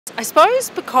I suppose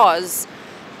because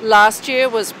last year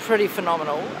was pretty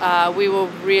phenomenal. We were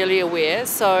really aware,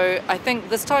 so I think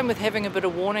this time with having a bit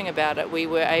of warning about it, we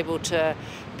were able to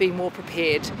be more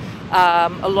prepared.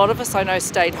 A lot of us I know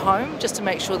stayed home just to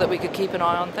make sure that we could keep an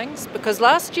eye on things, because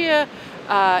last year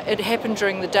it happened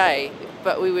during the day,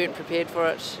 but we weren't prepared for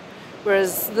it.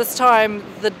 Whereas this time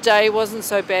the day wasn't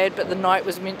so bad, but the night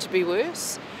was meant to be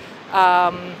worse.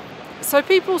 So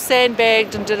people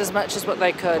sandbagged and did as much as what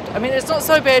they could. I mean, it's not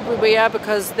so bad where we are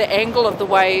because the angle of the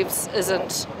waves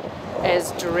isn't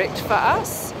as direct for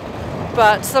us,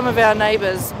 but some of our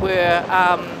neighbours were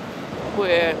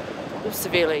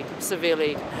severely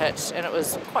hit, and it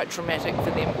was quite traumatic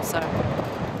for them.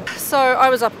 So I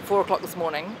was up at 4 o'clock this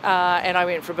morning, and I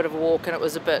went for a bit of a walk, and it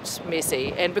was a bit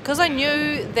messy. And because I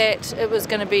knew that it was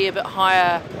going to be a bit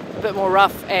higher, a bit more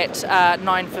rough at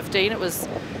 9:15, it was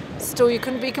still, you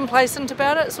couldn't be complacent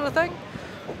about it, sort of thing.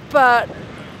 But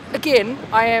again,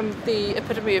 I am the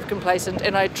epitome of complacent,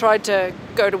 and I tried to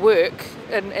go to work,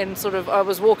 and sort of I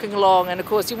was walking along, and of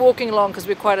course you're walking along because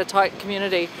we're quite a tight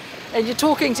community, and you're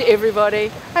talking to everybody.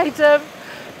 Hey Tim,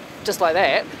 just like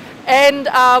that. And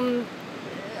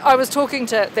I was talking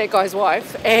to that guy's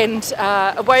wife, and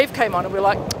a wave came on, and we're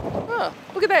like, oh,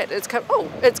 look at that, it's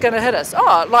going to hit us.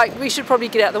 Oh, like we should probably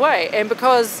get out of the way. And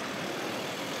because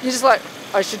you're just like,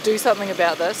 I should do something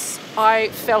about this, I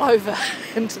fell over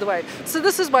into the wave. So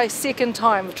this is my second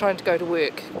time of trying to go to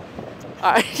work,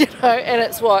 and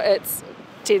it's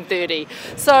 10:30.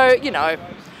 So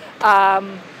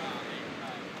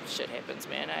shit happens,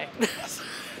 man.